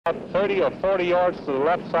about 30 or 40 yards to the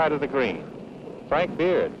left side of the green. Frank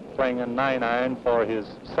Beard playing a 9-iron for his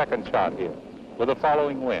second shot here with the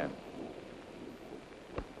following wind.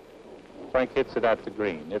 Frank hits it at the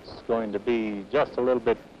green. It's going to be just a little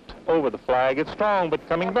bit over the flag. It's strong, but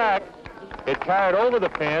coming back. It carried over the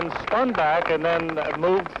pin, spun back, and then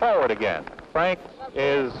moved forward again. Frank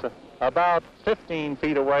is about 15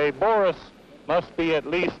 feet away. Boros must be at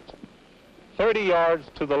least 30 yards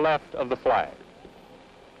to the left of the flag.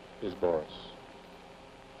 Is Boros.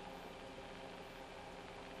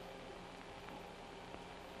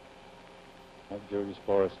 Julius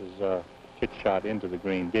Boros's pitch shot into the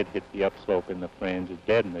green did hit the upslope in the fringe. It's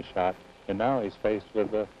dead in the shot, and now he's faced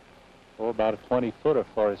with about a 20-footer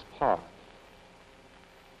for his par.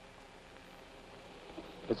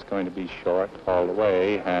 It's going to be short all the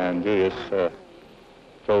way, and Julius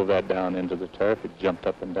drove that down into the turf. It jumped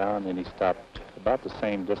up and down, and he stopped about the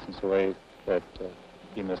same distance away that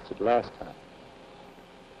he missed it last time.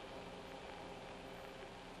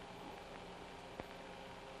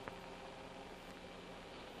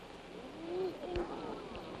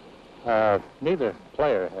 Neither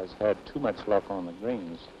player has had too much luck on the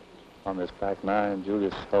greens on this back nine.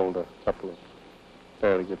 Julius held a couple of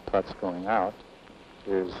fairly good putts going out.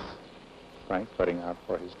 Here's Frank putting out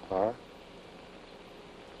for his par.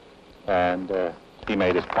 And he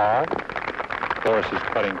made his par. Boros is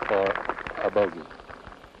putting for a bogey.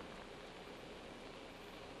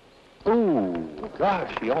 Ooh,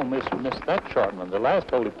 gosh, he almost missed that short one. The last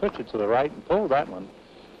hole he pitched it to the right and pulled that one.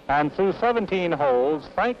 And through 17 holes,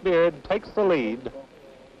 Frank Beard takes the lead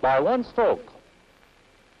by one stroke.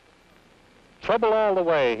 Trouble all the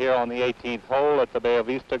way here on the 18th hole at the Bay of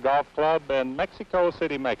Vista Golf Club in Mexico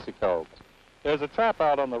City, Mexico. There's a trap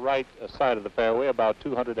out on the right side of the fairway, about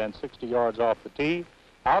 260 yards off the tee,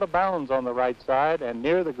 out of bounds on the right side and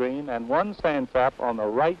near the green, and one sand trap on the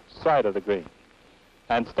right side of the green.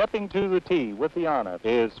 And stepping to the tee with the honor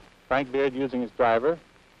is Frank Beard using his driver.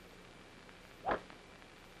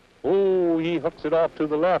 Oh, he hooks it off to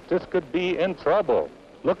the left. This could be in trouble.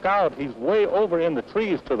 Look out, he's way over in the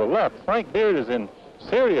trees to the left. Frank Beard is in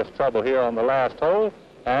serious trouble here on the last hole,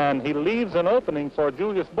 and he leaves an opening for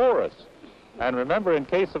Julius Boros. And remember, in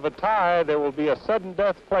case of a tie, there will be a sudden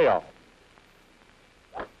death playoff.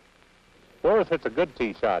 Boros hits a good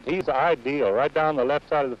tee shot. He's ideal right down the left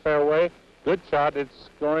side of the fairway. Good shot. It's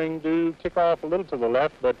going to kick off a little to the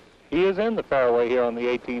left, but he is in the fairway here on the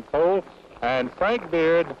 18th hole. And Frank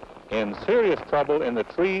Beard in serious trouble in the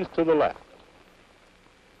trees to the left.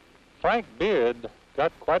 Frank Beard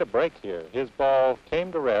got quite a break here. His ball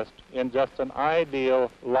came to rest in just an ideal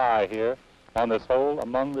lie here on this hole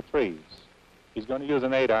among the trees. He's going to use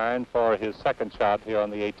an 8-iron for his second shot here on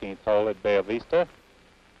the 18th hole at Bay of Vista.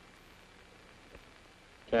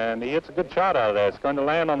 And he hits a good shot out of there. It's going to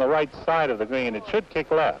land on the right side of the green. It should kick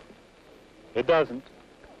left. It doesn't.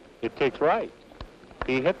 It kicks right.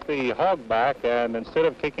 He hit the hog back, and instead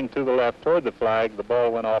of kicking to the left toward the flag, the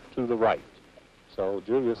ball went off to the right. So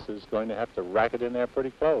Julius is going to have to rack it in there pretty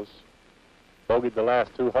close. Bogeyed the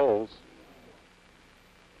last two holes.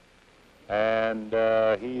 And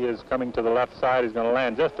he is coming to the left side. He's going to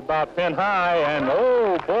land just about pin high, and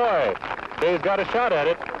oh boy, Dave's got a shot at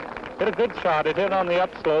it. Hit a good shot. It hit on the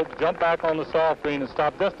upslope, jumped back on the soft green, and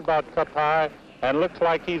stopped just about cup high, and looks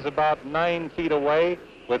like he's about 9 feet away,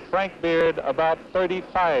 with Frank Beard about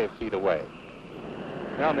 35 feet away.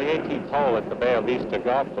 Now on the 18th hole at the Bay of Vista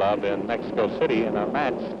Golf Club in Mexico City in a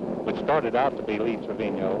match which started out to be Lee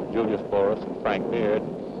Trevino, Julius Boros, and Frank Beard,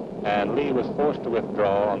 and Lee was forced to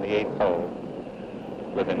withdraw on the 8th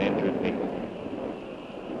hole with an injured knee.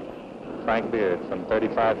 Frank Beard from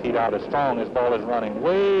 35 feet out is strong. His ball is running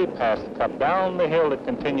way past the cup, down the hill it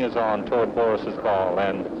continues on toward Boros's ball,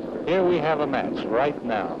 and here we have a match right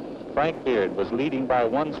now. Frank Beard was leading by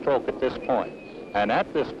one stroke at this point, and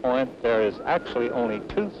at this point there is actually only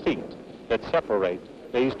 2 feet that separate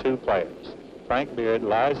these two players. Frank Beard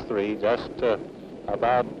lies 3, just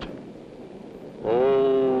about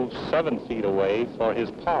 7 feet away for his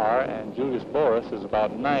par, and Julius Boros is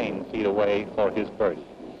about 9 feet away for his birdie.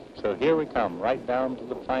 So here we come, right down to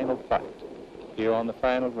the final putt, here on the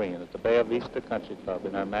final green at the Bay of Vista Country Club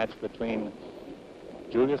in our match between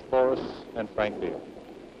Julius Boros and Frank Beard.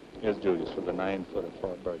 Here's Julius with a 9-footer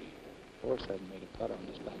for a birdie. Boros hasn't made a putt on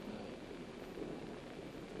this back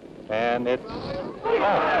nine. And it's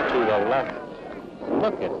off to the left.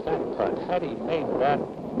 Look at that putt. Had he made that,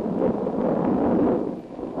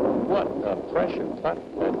 what a pressure putt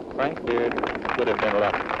that Frank Beard would have been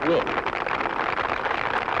left with.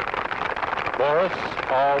 Boros,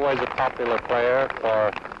 always a popular player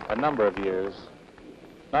for a number of years,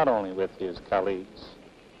 not only with his colleagues,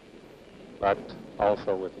 but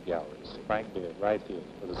also with the galleries. Frank Beard right here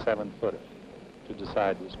with a 7-footer to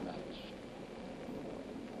decide this match.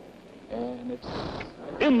 And it's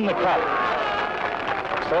in the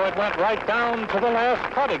cup. So it went right down to the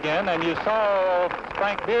last putt again, and you saw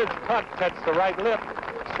Frank Beard's putt catch the right lip,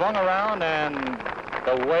 swung around, and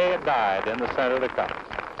away it died in the center of the cup.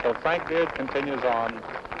 So Frank Beard continues on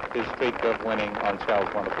his streak of winning on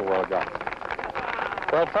Shell's Wonderful World Golf.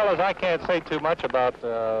 Well, fellas, I can't say too much about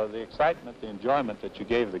the excitement, the enjoyment that you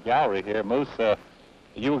gave the gallery here. Moose,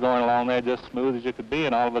 you were going along there just smooth as you could be,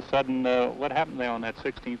 and all of a sudden, what happened there on that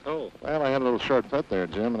 16th hole? Well, I had a little short putt there,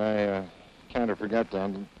 Jim, and I kind of forgot to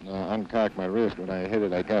uncock my wrist. When I hit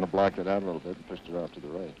it, I kind of blocked it out a little bit and pushed it off to the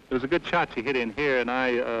right. It was a good shot you hit in here, and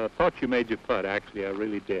I thought you made your putt. Actually, I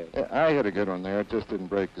really did. Yeah, I hit a good one there. It just didn't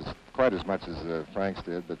break quite as much as Frank's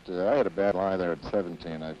did, but I had a bad lie there at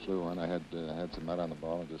 17. I flew one. I had some mud on the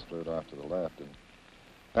ball and just threw it off to the left, and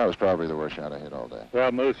that was probably the worst shot I hit all day.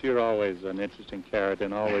 Well, Moose, you're always an interesting character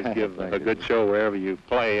and always give a good show wherever you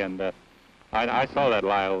play, and I saw that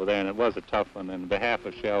lie over there, and it was a tough one. And on behalf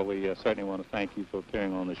of Shell, we certainly want to thank you for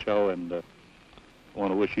appearing on the show, and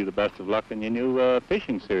want to wish you the best of luck in your new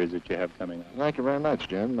fishing series that you have coming up. Thank you very much,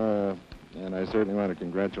 Jim. And I certainly want to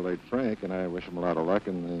congratulate Frank, and I wish him a lot of luck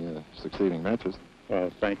in the succeeding matches. Well,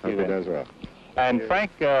 thank you. Hope he does well. And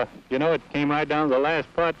Frank, you know, it came right down to the last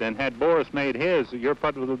putt, and had Boros made his, your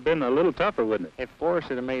putt would have been a little tougher, wouldn't it? If Boros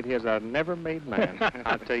had made his, I'd never made mine.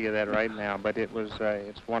 I'll tell you that right now. But it was,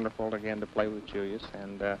 it's wonderful again to play with Julius,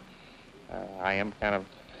 and I am kind of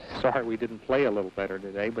sorry we didn't play a little better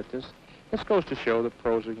today. But this goes to show that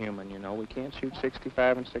pros are human. You know, we can't shoot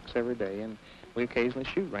 65 and 6 every day, and we occasionally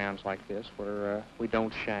shoot rounds like this where we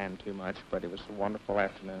don't shine too much. But it was a wonderful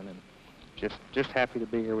afternoon, and just happy to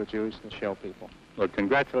be here with Julius and the Shell people. Well,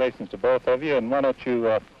 congratulations to both of you, and why don't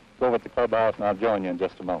you go with the clubhouse, and I'll join you in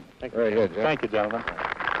just a moment. Very good, Jim. Thank you, gentlemen.